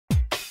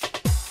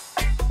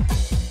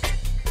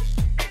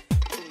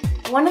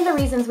One of the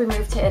reasons we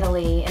moved to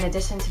Italy, in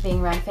addition to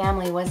being around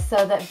family, was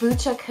so that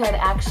Buccia could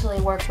actually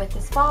work with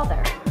his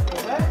father.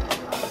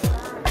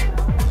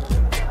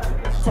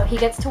 So he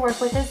gets to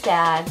work with his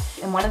dad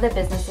in one of the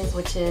businesses,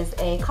 which is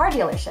a car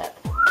dealership.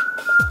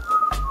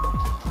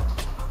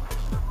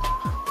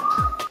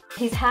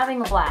 He's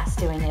having a blast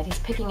doing it. He's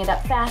picking it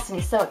up fast and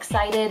he's so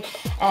excited.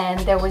 And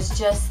there was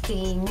just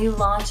the new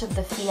launch of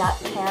the Fiat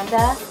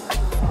Panda.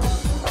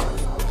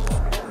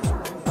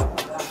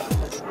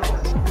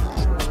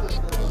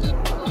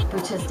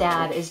 Buccia's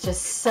dad is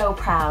just so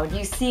proud.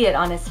 You see it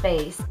on his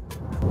face.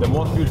 The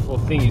most beautiful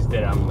thing is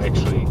that I'm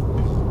actually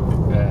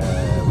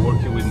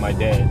working with my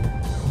dad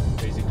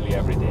basically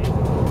every day,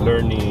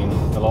 learning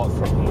a lot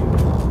from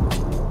him.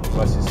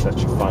 Plus he's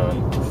such a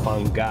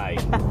fun guy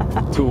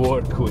to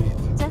work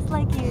with. Just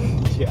like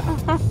you. Yeah.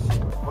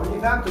 Ogni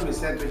tanto mi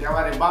sento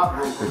chiamare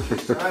Babbo un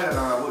concessionario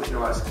da una voce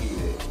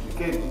maschile,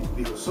 che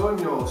dico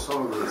sogno o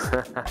sono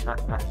questo?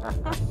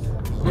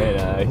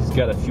 And he's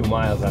got a few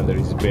miles under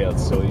his belt,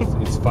 so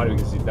it's funny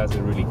because he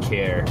doesn't really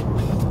care.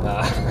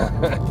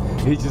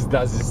 He just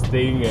does his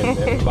thing and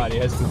everybody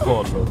has to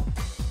follow.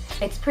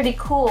 It's pretty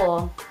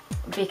cool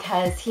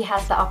because he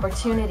has the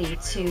opportunity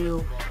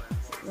to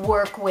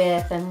work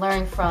with and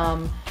learn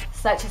from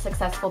such a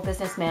successful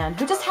businessman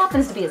who just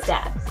happens to be his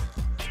dad.